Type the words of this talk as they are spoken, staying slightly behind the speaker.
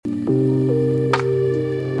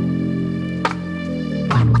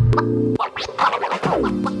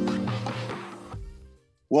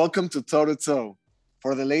Welcome to Toe to Toe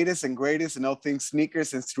for the latest and greatest in all things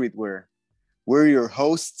sneakers and streetwear. We're your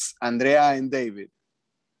hosts, Andrea and David.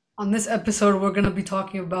 On this episode, we're going to be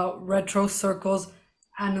talking about retro circles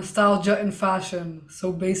and nostalgia in fashion.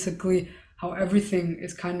 So basically, how everything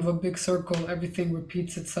is kind of a big circle, everything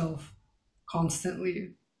repeats itself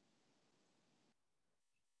constantly.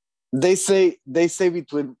 They say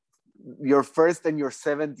between your first and your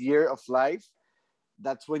seventh year of life,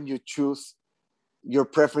 that's when you choose your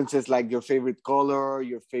preferences, like your favorite color,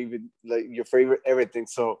 your favorite everything.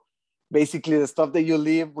 So basically the stuff that you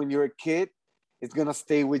live when you're a kid is gonna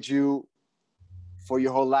stay with you for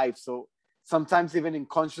your whole life. So sometimes even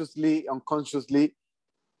unconsciously,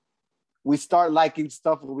 we start liking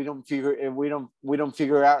stuff we don't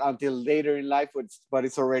figure out until later in life, but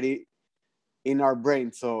it's already in our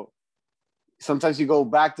brain. So sometimes you go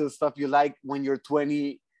back to the stuff you like when you're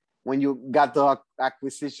 20, when you got the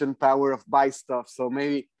acquisition power of buy stuff. So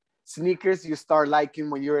maybe sneakers you start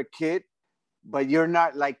liking when you're a kid, but you're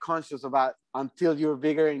not like conscious about until you're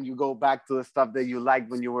bigger and you go back to the stuff that you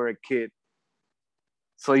liked when you were a kid.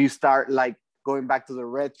 So you start like going back to the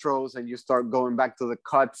retros and you start going back to the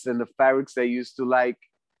cuts and the fabrics that you used to like.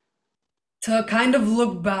 To kind of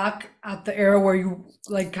look back at the era where you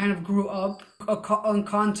like kind of grew up,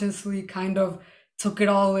 unconsciously kind of took it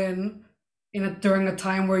all during a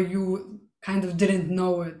time where you kind of didn't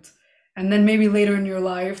know it. And then maybe later in your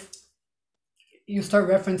life, you start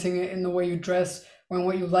referencing it in the way you dress or in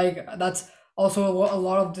what you like. That's also what a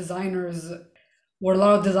lot of designers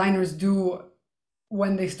do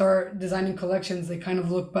when they start designing collections. They kind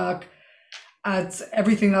of look back at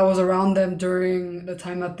everything that was around them during the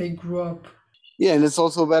time that they grew up. Yeah, and it's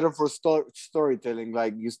also better for storytelling.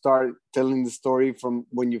 Like you start telling the story from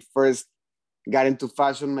when you first got into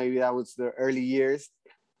fashion, maybe that was the early years,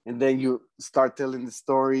 and then you start telling the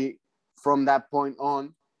story from that point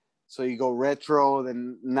on. So you go retro,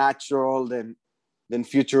 then natural, then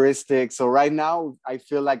futuristic. So right now I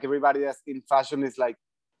feel like everybody that's in fashion is like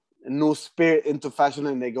a new spirit into fashion,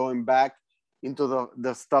 and they're going back into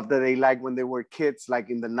the stuff that they like when they were kids,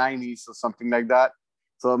 like in the 90s or something like that.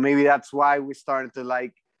 So maybe that's why we started to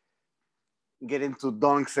like get into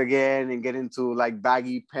dunks again and get into like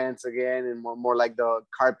baggy pants again and more like the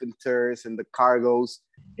carpenters and the cargos.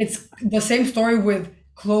 It's the same story with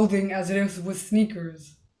clothing as it is with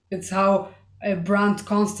sneakers. It's how a brand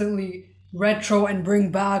constantly retro and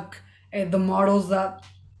bring back the models that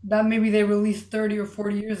maybe they released 30 or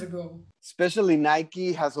 40 years ago. Especially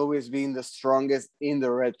Nike has always been the strongest in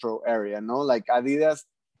the retro area, no? Like Adidas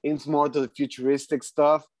aims more to the futuristic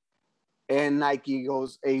stuff, and Nike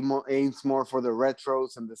aims more for the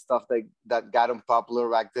retros and the stuff that got them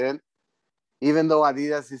popular back then. Even though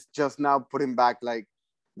Adidas is just now putting back like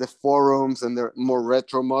the forums and their more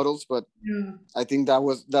retro models, but Yeah. I think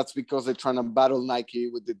that's because they're trying to battle Nike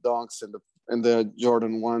with the Dunks and the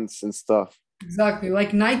Jordan ones and stuff. Exactly.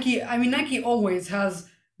 Like Nike, I mean Nike always has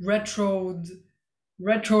retroed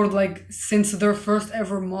retroed like since their first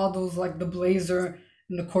ever models like the Blazer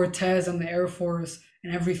and the Cortez and the Air Force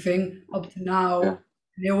and everything up to Yeah. now.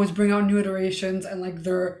 They always bring out new iterations and like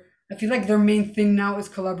I feel like their main thing now is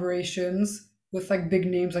collaborations with like big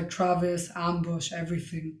names like Travis, Ambush,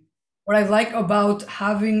 everything. What I like about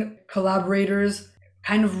having collaborators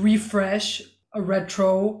kind of refresh a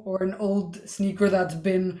retro or an old sneaker that's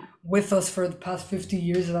been with us for the past 50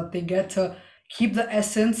 years is that they get to keep the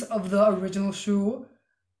essence of the original shoe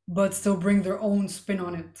but still bring their own spin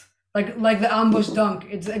on it. Like the ambush dunk.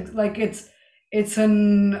 It's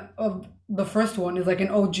an the first one is like an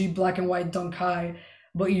OG black and white dunk high,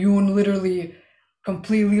 but Yoon literally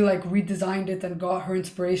completely like redesigned it and got her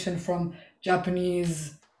inspiration from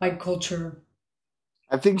Japanese like culture.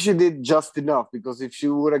 I think she did just enough, because if she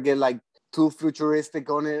would have get like too futuristic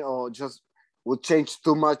on it or just would change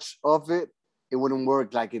too much of it, it wouldn't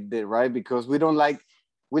work like it did, right? Because we like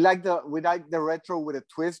the retro with a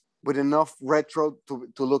twist, with enough retro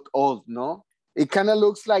to look old, no? It kind of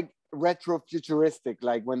looks like retro futuristic,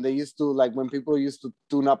 like when people used to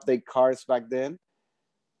tune up their cars back then.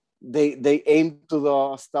 They aimed to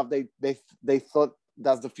the stuff they thought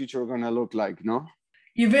that's the future gonna look like, no?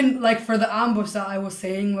 Even like for the ambush that I was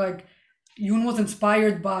saying, like Yoon was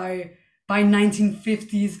inspired by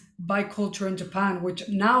 1950s by culture in Japan, which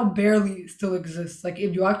now barely still exists. Like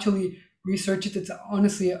if you actually research it, it's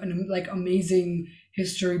honestly an like amazing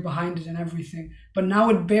history behind it and everything. But now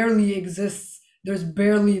it barely exists. There's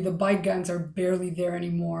barely the bike gangs are barely there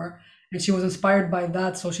anymore. And she was inspired by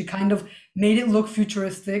that, so she kind of made it look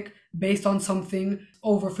futuristic based on something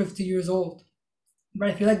over 50 years old. But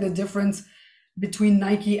I feel like the difference between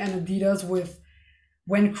Nike and Adidas with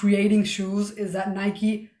when creating shoes is that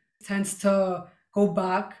Nike tends to go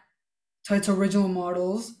back to its original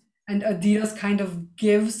models, and Adidas kind of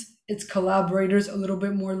gives its collaborators a little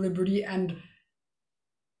bit more liberty. And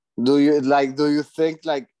Do you think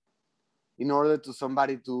like in order to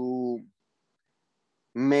somebody to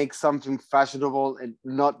make something fashionable and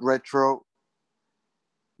not retro,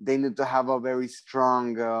 they need to have a very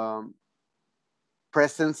strong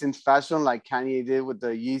presence in fashion, like Kanye did with the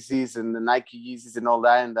Yeezys and the Nike Yeezys and all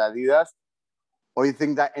that, and the Adidas? Or you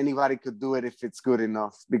think that anybody could do it if it's good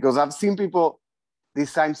enough? Because I've seen people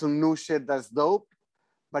design some new shit that's dope,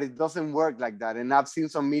 but it doesn't work like that. And I've seen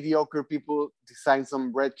some mediocre people design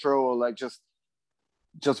some retro or like just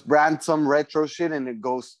brand some retro shit, and it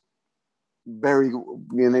goes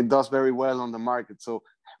and it does very well on the market. So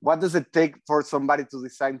what does it take for somebody to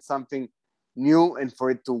design something new and for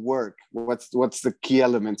it to work? What's the key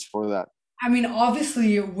elements for that? I mean,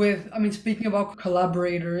 obviously, I mean, speaking about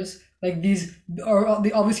collaborators, like these, or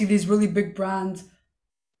obviously these really big brands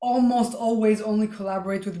almost always only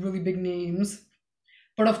collaborate with really big names.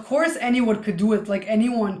 But of course, anyone could do it. Like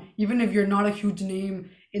anyone, even if you're not a huge name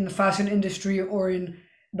in the fashion industry or in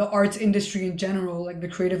the arts industry in general, like the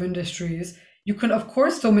creative industries, you can, of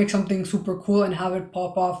course, still make something super cool and have it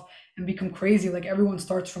pop off and become crazy. Like everyone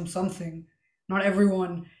starts from something. Not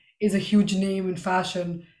everyone is a huge name in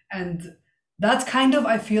fashion. And that's kind of,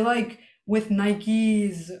 I feel like, with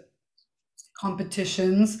Nike's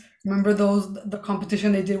competitions. Remember the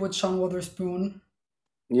competition they did with Sean Witherspoon?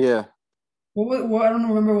 Yeah. I don't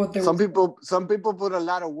remember what they were. Some people put a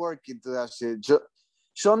lot of work into that shit.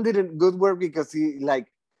 Sean did good work because he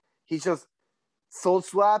just soul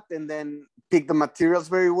swapped and then picked the materials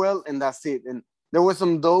very well, and that's it. And there were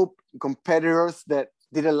some dope competitors that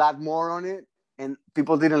did a lot more on it, and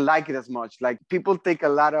people didn't like it as much. Like people take a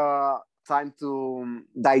lot of time to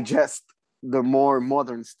digest the more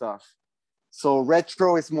modern stuff. So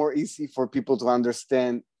retro is more easy for people to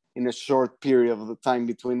understand in a short period of the time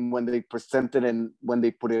between when they present it and when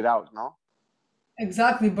they put it out, no?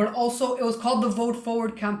 Exactly, but also it was called the Vote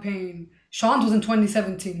Forward campaign. Sean's was in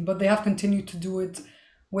 2017, but they have continued to do it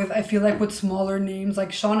with, I feel like, with smaller names.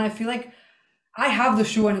 Like Sean, I feel like I have the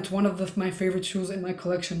shoe and it's one of my favorite shoes in my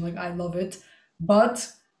collection. Like I love it.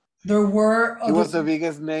 But there were He other was the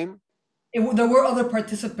biggest name. there were other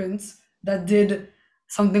participants that did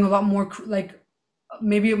something a lot more like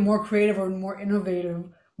maybe more creative or more innovative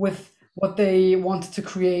with what they wanted to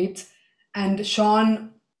create. And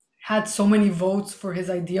Sean had so many votes for his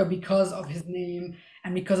idea because of his name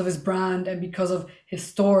and because of his brand and because of his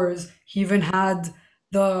stores. He even had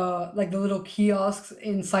the little kiosks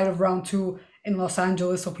inside of round two in Los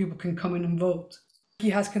Angeles so people can come in and vote. He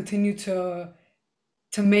has continued to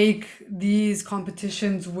make these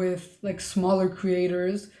competitions with like smaller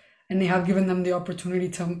creators, and they have given them the opportunity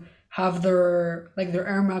to have their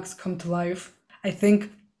Air Max come to life. I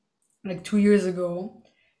think like 2 years ago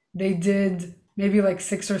they did maybe like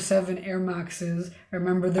six or seven Air Maxes. I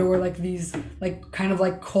remember there were like these like kind of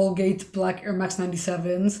like Colgate black Air Max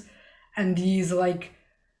 97s and these like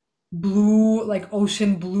blue, like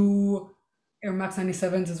ocean blue Air Max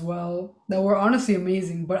 97s as well that were honestly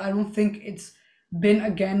amazing. But I don't think it's been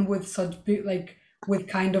again with such big, like with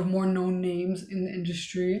kind of more known names in the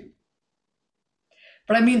industry.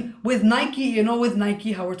 But I mean, with Nike, with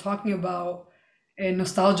Nike, how we're talking about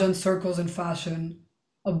nostalgia and circles in fashion,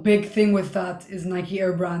 a big thing with that is Nike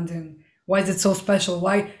Air branding. Why is it so special?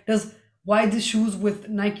 Why do shoes with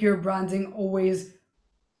Nike Air branding always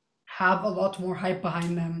have a lot more hype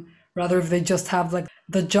behind them rather if they just have like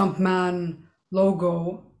the Jumpman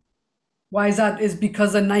logo? Why is that? Is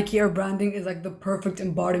because the Nike Air branding is like the perfect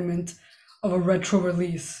embodiment of a retro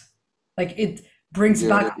release. Like it brings Yeah,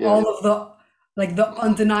 back yeah. all of the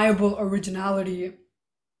undeniable originality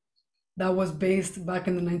that was based back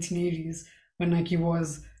in the 1980s when Nike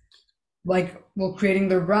was like well creating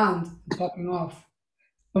their brand and popping off.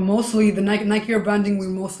 But mostly the Nike Air branding, we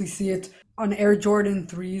mostly see it on Air Jordan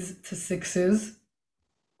 3s to 6s.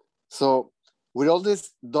 So with all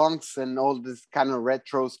these dunks and all this kind of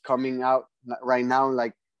retros coming out right now,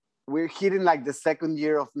 like we're hitting like the second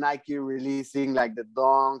year of Nike releasing like the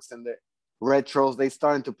dunks and the retros. They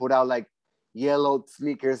starting to put out like yellow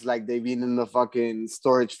sneakers like they've been in the fucking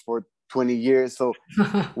storage for 20 years. So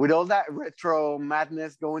with all that retro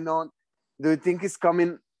madness going on, do you think it's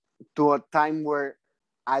coming to a time where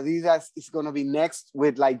Adidas is going to be next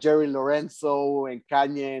with like Jerry Lorenzo and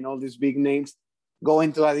Kanye and all these big names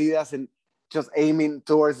going to Adidas and just aiming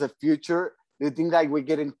towards the future? Do you think like we're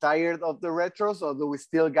getting tired of the retros, or do we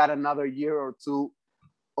still got another year or two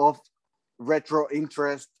of retro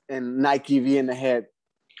interest and Nike being ahead?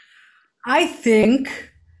 I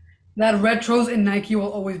think that retros in Nike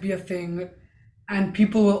will always be a thing, and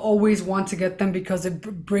people will always want to get them because it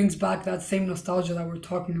brings back that same nostalgia that we're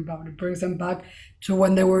talking about. It brings them back to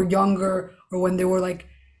when they were younger, or when they were like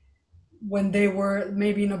when they were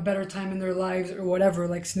maybe in a better time in their lives or whatever.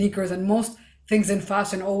 Like sneakers and most things in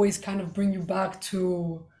fashion always kind of bring you back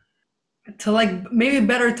to like maybe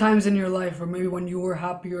better times in your life, or maybe when you were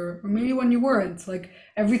happier, or maybe when you weren't. Like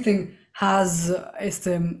everything has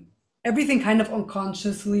everything kind of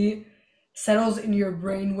unconsciously settles in your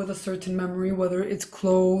brain with a certain memory, whether it's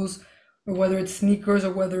clothes or whether it's sneakers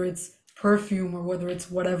or whether it's perfume or whether it's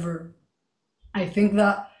whatever. I think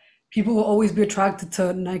that people will always be attracted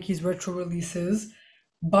to Nike's retro releases,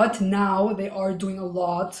 but now they are doing a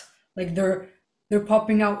lot. Like they're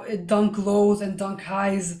popping out dunk lows and dunk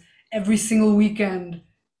highs every single weekend.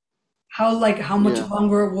 How much Yeah.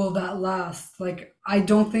 longer will that last? Like I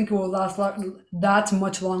don't think it will last that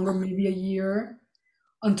much longer, maybe a year,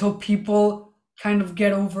 until people kind of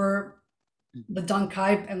get over the dunk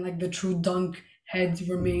hype and like the true dunk heads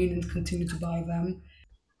remain and continue to buy them.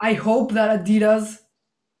 I hope that Adidas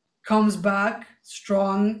comes back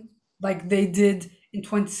strong like they did in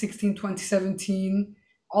 2016, 2017,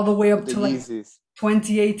 all the way With up the to like Yeezys.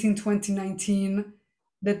 2018, 2019.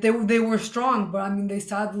 That they were strong, but I mean they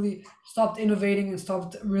sadly stopped innovating and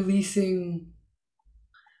stopped releasing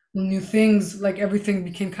new things. Like everything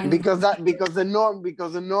became kind of Because the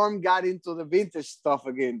norm got into the vintage stuff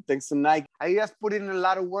again, thanks to Nike. I just put in a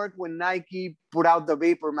lot of work when Nike put out the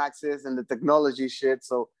Vapor Maxes and the technology shit,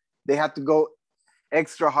 so they had to go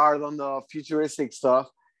extra hard on the futuristic stuff.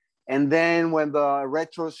 And then when the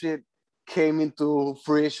retro shit came into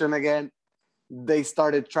fruition again, they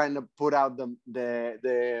started trying to put out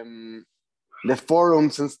the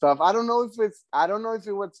forums and stuff. I don't know if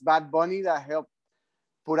it was Bad Bunny that helped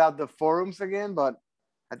put out the forums again, but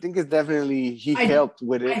I think it's definitely he I helped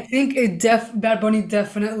with it. I think Bad Bunny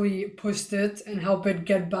definitely pushed it and helped it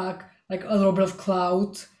get back like a little bit of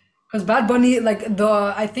clout. Because Bad Bunny, like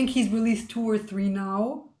I think he's released two or three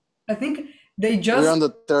now. I think they We're just on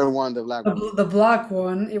the third one, the black one. the black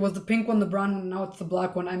one. It was the pink one, the brown one. Now it's the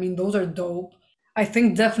black one. I mean, those are dope. I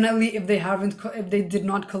think definitely if they did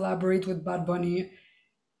not collaborate with Bad Bunny,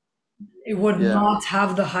 it would Yeah, not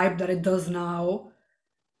have the hype that it does now.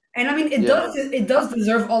 And I mean, yeah. it does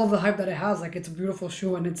deserve all of the hype that it has. Like it's a beautiful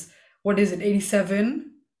shoe, and it's what is it,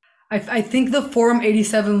 87? I think the Forum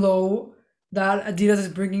 87 low that Adidas is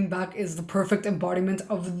bringing back is the perfect embodiment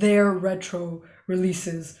of their retro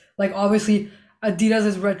releases. Like obviously,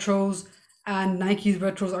 Adidas's retros and Nike's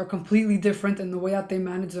retros are completely different, and the way that they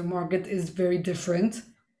manage their market is very different.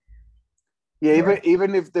 Yeah, Where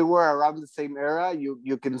even if they were around the same era,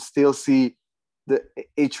 you can still see the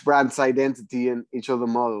each brand's identity in each of the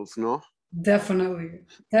models, no? definitely, More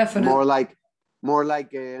definitely.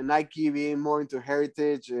 like Nike being more into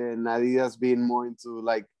heritage and Adidas being more into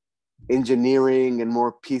like engineering and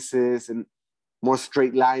more pieces and more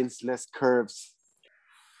straight lines, less curves.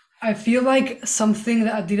 I feel like something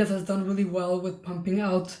that Adidas has done really well with pumping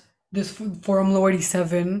out this Forum Low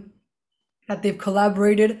 87, that they've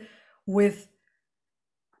collaborated with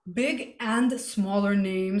big and smaller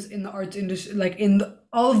names in the arts industry, like in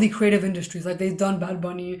all of the creative industries. Like they've done Bad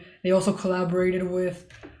Bunny. They also collaborated with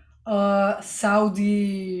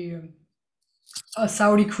Saudi a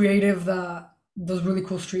Saudi creative that does really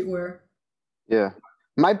cool streetwear. Yeah.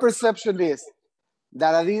 My perception is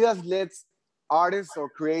that Adidas lets artists or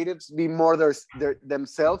creatives be more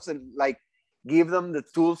themselves and like give them the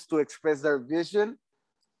tools to express their vision,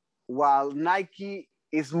 while Nike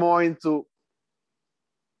is more into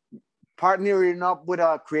partnering up with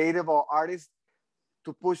a creative or artist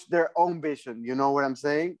to push their own vision. You know what I'm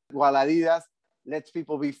saying? While Adidas lets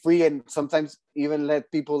people be free and sometimes even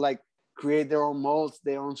let people like create their own molds,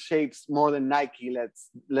 their own shapes more than Nike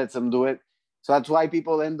lets them do it. So that's why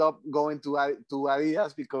people end up going to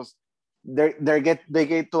Adidas because they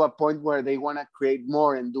get to a point where they want to create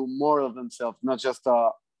more and do more of themselves, not just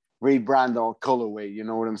a rebrand or colorway. You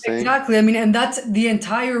know what I'm saying? Exactly. I mean, and that's the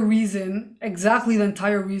entire reason, exactly the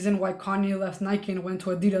entire reason why Kanye left Nike and went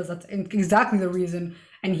to Adidas. That's exactly the reason.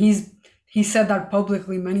 And he said that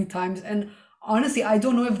publicly many times. And honestly, I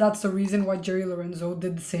don't know if that's the reason why Jerry Lorenzo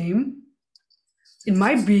did the same. It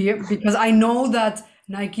might be because I know that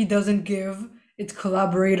Nike doesn't give its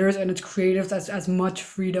collaborators and its creatives as much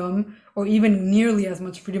freedom or even nearly as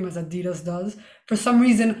much freedom as Adidas does. For some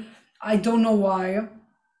reason, I don't know why.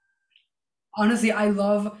 Honestly, I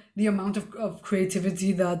love the amount of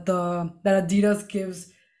creativity that Adidas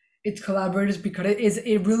gives its collaborators because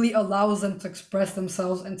it really allows them to express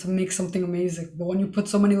themselves and to make something amazing. But when you put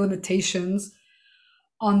so many limitations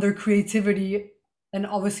on their creativity, then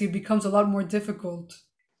obviously it becomes a lot more difficult.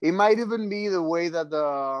 It might even be the way that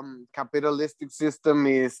the capitalistic system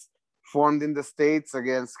is formed in the States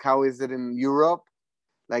against how is it in Europe.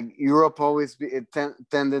 Like Europe always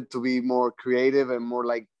tended to be more creative and more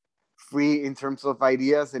like free in terms of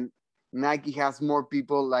ideas, and Nike has more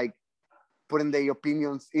people like putting their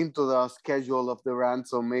opinions into the schedule of the brand.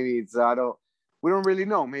 So maybe it's that. Or we don't really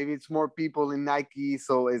know. Maybe it's more people in Nike,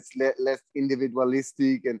 so it's less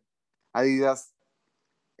individualistic, and Adidas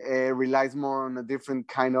relies more on a different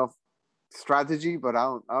kind of strategy. But I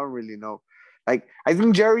don't really know. Like I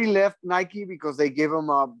think Jerry left Nike because they gave him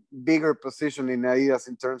a bigger position in Adidas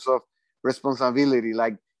in terms of responsibility.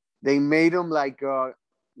 Like they made him like a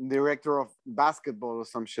director of basketball or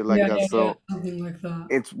some shit like Yeah, that. yeah, yeah, So something like that.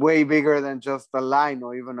 it's way bigger than just a line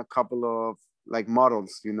or even a couple of like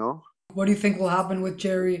models, you know? What do you think will happen with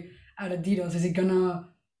Jerry at Adidas? Is he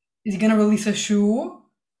gonna release a shoe?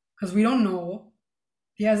 Because we don't know.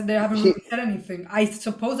 They haven't He really said anything. I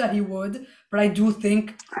suppose that he would, but I do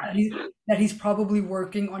think that he's probably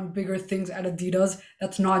working on bigger things at Adidas.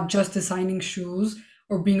 That's not just designing shoes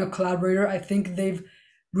or being a collaborator. I think they've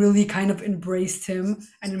really kind of embraced him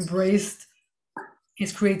and embraced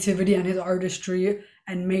his creativity and his artistry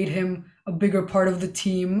and made him a bigger part of the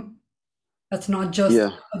team. That's not just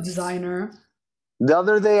yeah. a designer. The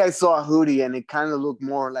other day I saw a hoodie and it kind of looked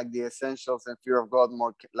more like the Essentials and Fear of God,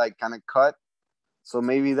 more like kind of cut. So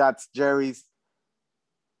maybe that's Jerry's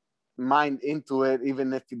mind into it,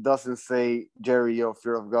 even if it doesn't say Jerry or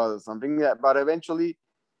Fear of God or something. Yeah, but eventually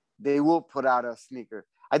they will put out a sneaker.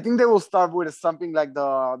 I think they will start with something like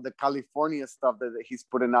the California stuff that he's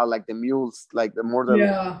putting out, like the mules, like the more the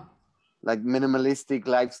Yeah. like minimalistic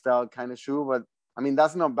lifestyle kind of shoe. But I mean,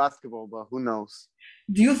 that's not basketball, but who knows?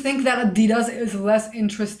 Do you think that Adidas is less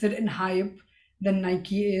interested in hype than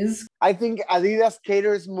Nike is? I think Adidas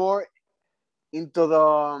caters more into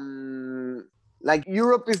the like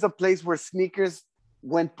Europe is the place where sneakers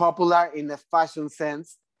went popular in a fashion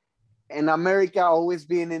sense, and America always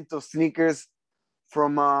being into sneakers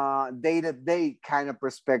from a day-to-day kind of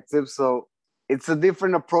perspective. So it's a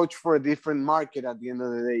different approach for a different market at the end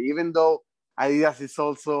of the day. Even though Adidas is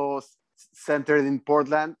also centered in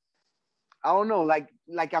Portland, I don't know.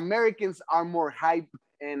 Like Americans are more hype,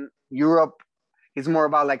 and Europe is more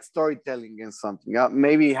about like storytelling and something.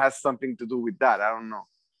 Maybe it has something to do with that. I don't know.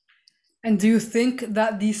 And do you think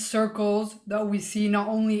that these circles that we see not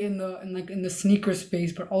only in the sneaker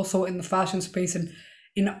space but also in the fashion space and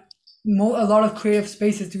in a lot of creative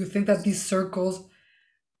spaces, do you think that these circles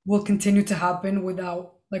will continue to happen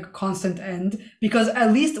without like a constant end? Because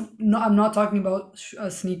at least no, I'm not talking about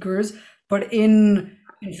sneakers, but in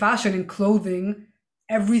fashion and clothing,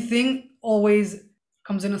 everything always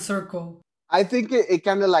comes in a circle. I think it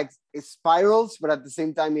kind of like it spirals, but at the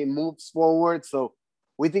same time it moves forward. So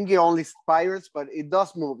we think it only spirals, but it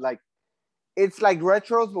does move. Like it's like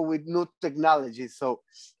retros, but with new technology. So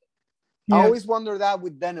I Yeah. always wonder that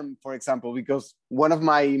with denim, for example, because one of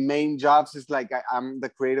my main jobs is like I'm the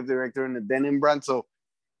creative director in a denim brand. So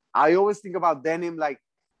I always think about denim. Like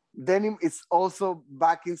denim is also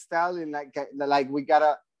back in style, and like we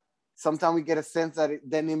gotta sometimes we get a sense that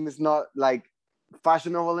denim is not like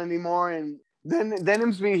fashionable anymore, and then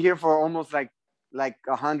denim's been here for almost like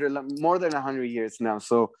 100, more than 100 years now.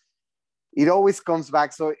 So it always comes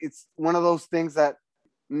back. So it's one of those things that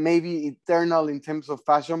maybe eternal in terms of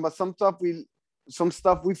fashion, but some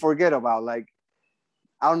stuff we forget about. Like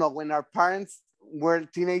I don't know, when our parents were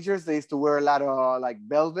teenagers, they used to wear a lot of like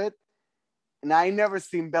velvet, and I never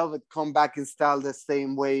seen velvet come back in style the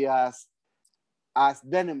same way as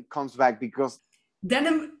denim comes back because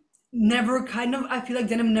Denim never kind of, I feel like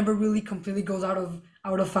denim never really completely goes out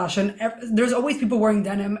of fashion. There's always people wearing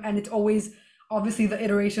denim, and it's always obviously the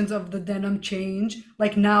iterations of the denim change.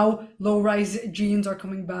 Like now low-rise jeans are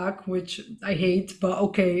coming back, which I hate, but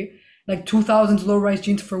okay. Like 2000s low-rise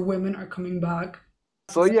jeans for women are coming back.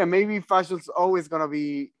 so yeah, maybe fashion's always gonna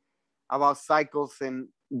be about cycles and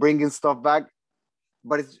bringing stuff back,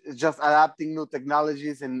 but it's just adapting new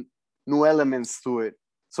technologies and new elements to it.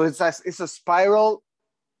 So it's a spiral,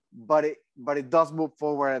 but it does move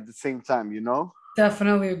forward at the same time. You know,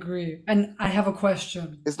 Definitely agree. And I have a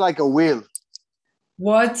question. it's like a wheel.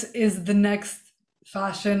 What is the next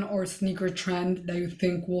fashion or sneaker trend that you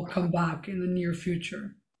think will come back in the near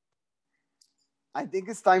future? I think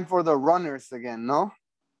it's time for the runners again. No,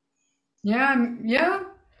 Yeah, yeah.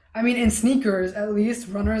 I mean, in sneakers, at least,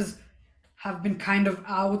 runners have been kind of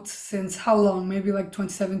out since how long? Maybe like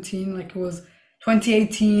 2017, like it was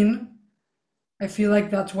 2018. I feel like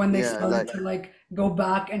that's when they yeah, started like to like go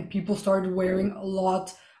back and people started wearing a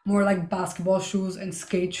lot more like basketball shoes and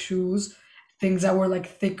skate shoes, things that were like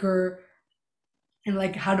thicker and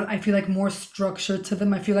like how do I feel like more structure to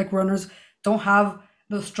them. I feel like runners don't have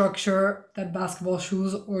the structure that basketball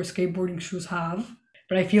shoes or skateboarding shoes have.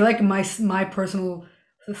 But I feel like my personal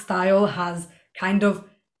style has kind of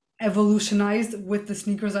evolutionized with the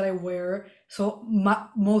sneakers that I wear. So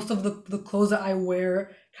most of the clothes that I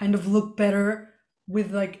wear kind of look better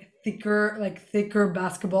with like thicker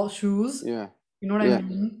basketball shoes. Yeah, You know what I yeah.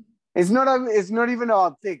 mean? It's not even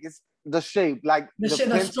about thick. It's the shape, like The the sh- the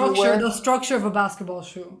pants you structure wear. the structure of a basketball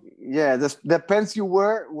shoe. Yeah, the pants you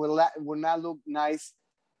wear will not look nice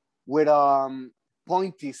with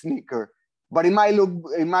pointy sneaker, but it might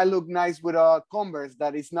look nice with a Converse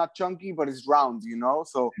that is not chunky but it's round.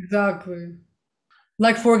 So Exactly.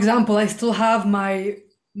 Like for example, I still have my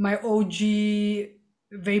OG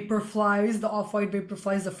Vaporflies, the off-white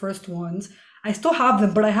Vaporflies, the first ones. I still have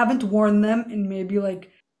them, but I haven't worn them in maybe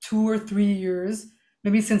like 2 or 3 years,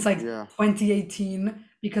 maybe since like yeah. 2018,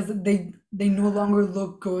 because they no longer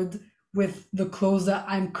look good with the clothes that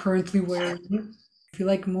I'm currently wearing. I feel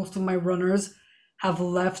like most of my runners have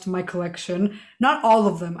left my collection. Not all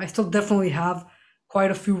of them. I still definitely have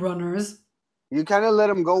quite a few runners. You kind of let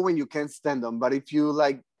them go when you can't stand them, but if you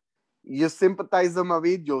like, you sympathize them a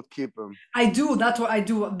bit, you'll keep them. I do. That's what I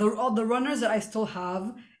do. All the runners that I still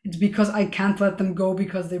have, it's because I can't let them go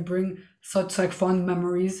because they bring such like fond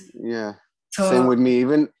memories Yeah, same to with me.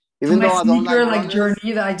 to Even my though I don't like sneaker like runners,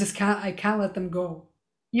 journey that I can't let them go.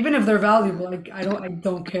 Even if they're yeah. valuable, like I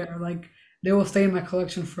don't care. Like they will stay in my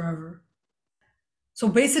collection forever. So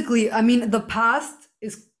basically, I mean, the past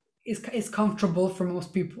is comfortable for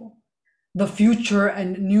most people. The future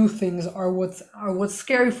and new things are what's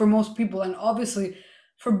scary for most people, and obviously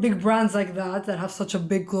for big brands like that have such a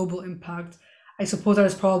big global impact, I suppose that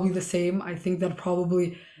is probably the same. I think that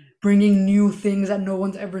probably bringing new things that no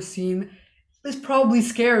one's ever seen is probably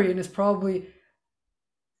scary and is probably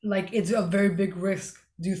like it's a very big risk.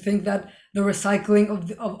 Do you think that the recycling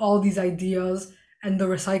of all these ideas and the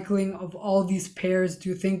recycling of all these pairs, do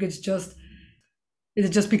you think is it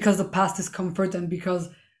just because the past is comfort and because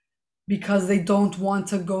they don't want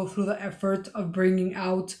to go through the effort of bringing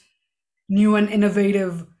out new and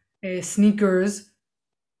innovative sneakers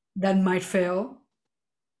that might fail?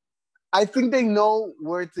 I think they know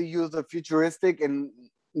where to use the futuristic and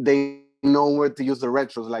they know where to use the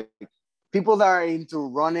retros. Like people that are into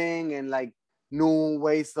running and like new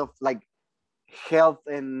ways of like health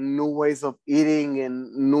and new ways of eating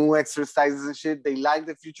and new exercises and shit. They like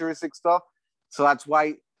the futuristic stuff, so that's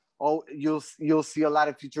why you'll see a lot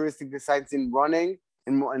of futuristic designs in running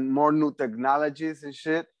and more new technologies and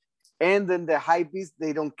shit. And then the hype is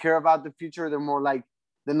they don't care about the future. They're more like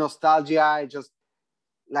the nostalgia. Just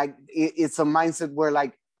like it's a mindset where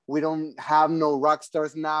like we don't have no rock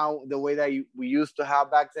stars now the way that we used to have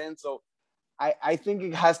back then. So I think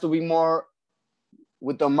it has to be more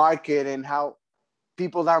with the market and how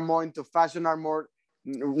people that are more into fashion are more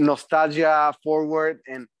nostalgia forward,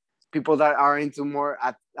 and people that are into more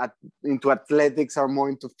into athletics are more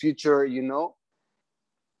into future.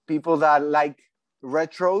 People that like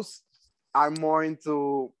retros are more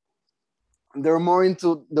into they're more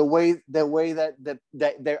into the way that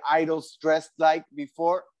their idols dressed like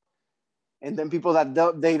before. And then people that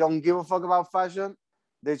they don't give a fuck about fashion,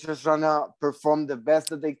 they just trying to perform the best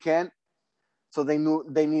that they can. So they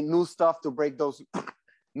need new stuff to break those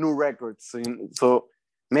new records. So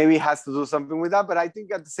maybe it has to do something with that. But I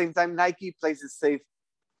think at the same time, Nike plays it safe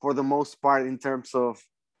for the most part in terms of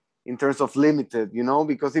limited,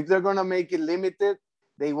 because if they're gonna make it limited,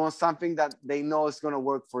 they want something that they know is gonna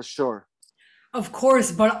work for sure. Of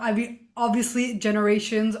course, but I mean, obviously,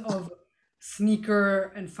 generations of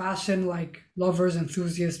sneaker and fashion, like lovers,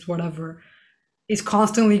 enthusiasts, whatever, is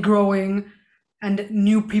constantly growing, and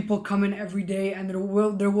new people come in every day, and there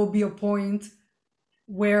will be a point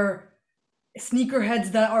where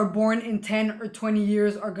sneakerheads that are born in 10 or 20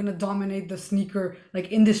 years are going to dominate the sneaker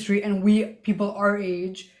like industry, and we people our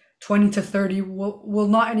age, 20 to 30, will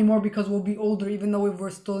not anymore because we'll be older, even though we're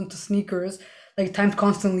still into sneakers. Like times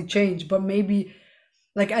constantly change, but maybe,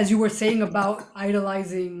 like as you were saying about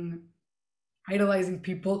idolizing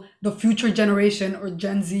people, the future generation or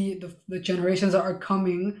Gen Z, the generations that are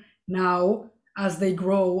coming now, as they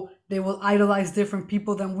grow, they will idolize different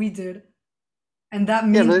people than we did. And that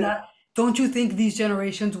Yeah, means but that, don't you think these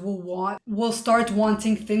generations will start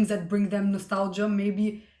wanting things that bring them nostalgia?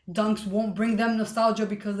 Maybe Dunks won't bring them nostalgia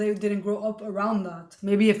because they didn't grow up around that.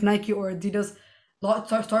 Maybe if Nike or Adidas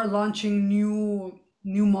start launching new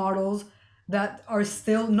models that are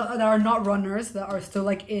still not, that are not runners, that are still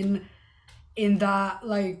like in that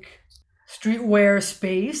like streetwear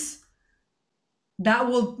space that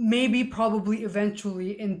will maybe probably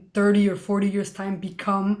eventually in 30 or 40 years time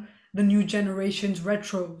become the new generation's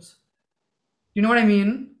retros. You know what I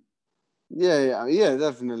mean? Yeah,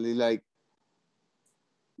 definitely. Like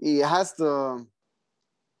it has to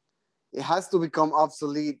it has to become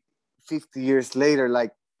obsolete 50 years later.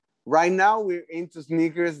 Like right now we're into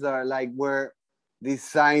sneakers that are like were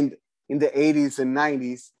designed in the 80s and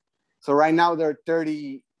 90s. So right now they're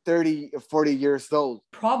 30 or 40 years old.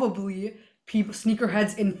 Probably people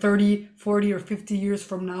sneakerheads in 30, 40, or 50 years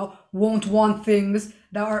from now won't want things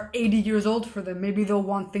that are 80 years old for them. Maybe they'll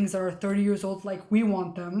want things that are 30 years old like we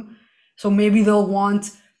want them. So maybe they'll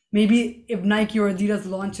want, maybe if Nike or Adidas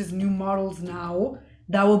launches new models now,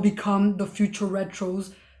 that will become the future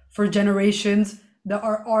retros for generations that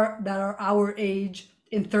are our age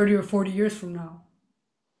in 30 or 40 years from now.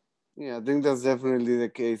 Yeah, I think that's definitely the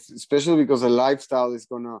case, especially because the lifestyle is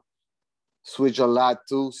gonna switch a lot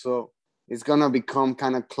too. So it's gonna become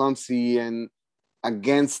kind of clumsy and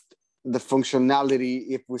against the functionality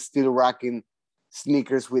if we're still rocking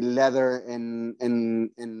sneakers with leather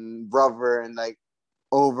and rubber and like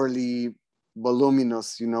overly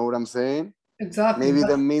voluminous. You know what I'm saying? Exactly. Maybe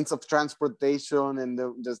the means of transportation and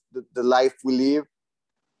the life we live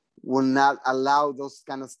will not allow those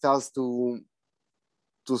kind of styles to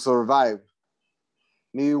survive.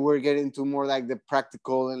 Maybe we're getting to more like the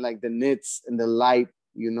practical and like the knits and the light,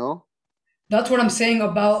 you know? That's what I'm saying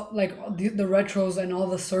about like the retros and all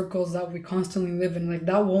the circles that we constantly live in. Like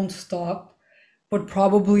that won't stop, but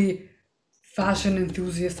probably fashion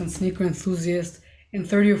enthusiasts and sneaker enthusiasts in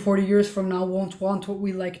 30 or 40 years from now won't want what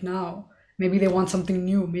we like now. Maybe they want something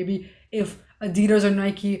new. Maybe if Adidas or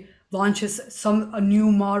Nike launches a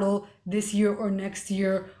new model this year or next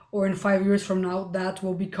year or in 5 years from now, that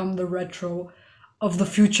will become the retro of the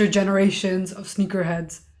future generations of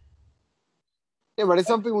sneakerheads. Yeah, but it's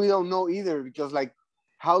something we don't know either because like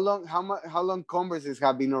how long Converses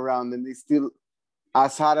have been around and they still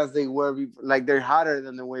as hot as they were like they're hotter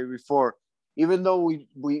than they were before. Even though we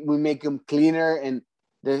make them cleaner and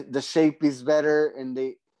the shape is better and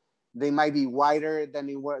they might be wider than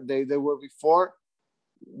they were before,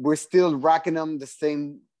 we're still racking them the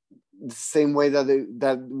same way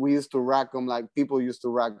that we used to rack them, like people used to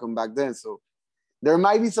rack them back then. So there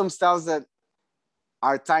might be some styles that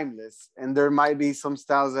are timeless, and there might be some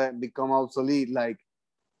styles that become obsolete, like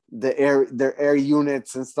their air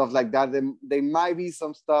units and stuff like that. They might be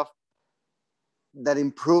some stuff that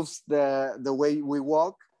improves the way we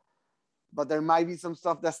walk, but there might be some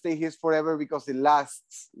stuff that stay here forever because it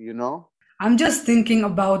lasts, you know? I'm just thinking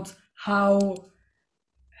about how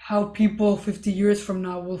people 50 years from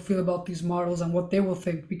now will feel about these models and what they will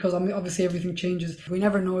think because I mean, obviously everything changes. We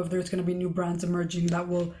never know if there's going to be new brands emerging that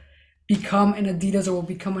will become an Adidas or will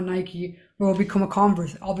become a Nike or will become a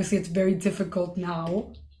Converse. Obviously, it's very difficult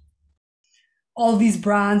now. All these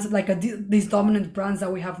brands, like these dominant brands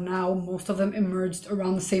that we have now, most of them emerged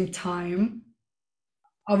around the same time.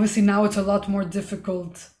 Obviously, now it's a lot more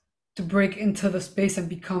difficult to break into the space and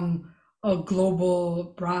become a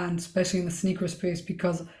global brand, especially in the sneaker space,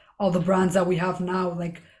 because all the brands that we have now,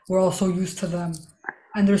 like we're all so used to them,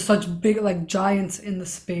 and there's such big like giants in the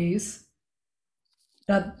space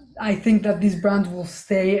that I think that these brands will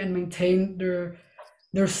stay and maintain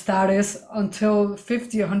their status until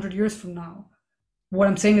 50, 100 years from now. What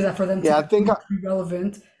I'm saying is that for them to Yeah, I think continue to be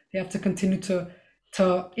relevant, they have to continue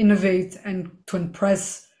to innovate and to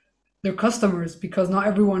impress their customers because not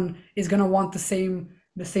everyone is gonna want the same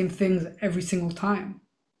things every single time.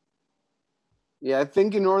 yeah, I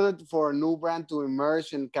think in order for a new brand to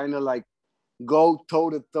emerge and kind of like go toe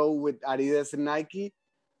to toe with Adidas and Nike,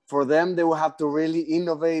 for them they will have to really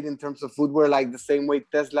innovate in terms of footwear, like the same way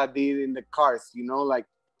Tesla did in the cars. You know, like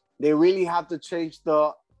they really have to change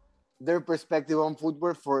their perspective on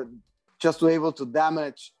footwear for just to able to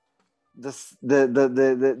damage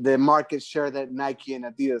the market share that Nike and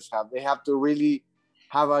Adidas have. They have to really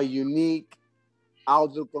have a unique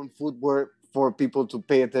outlook on footwear for people to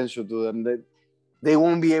pay attention to them. They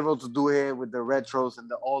won't be able to do it with the retros and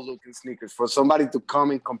the old looking sneakers. For somebody to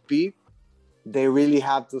come and compete, they really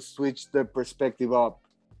have to switch their perspective up.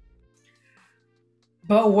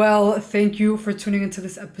 But well, thank you for tuning into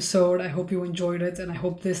this episode. I hope you enjoyed it, and I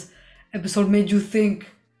hope this episode made you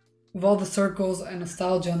think of all the circles and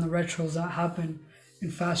nostalgia and the retros that happen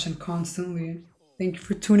in fashion constantly. Thank you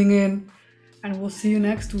for tuning in, and we'll see you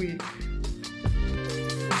next week.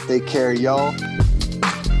 Take care, y'all.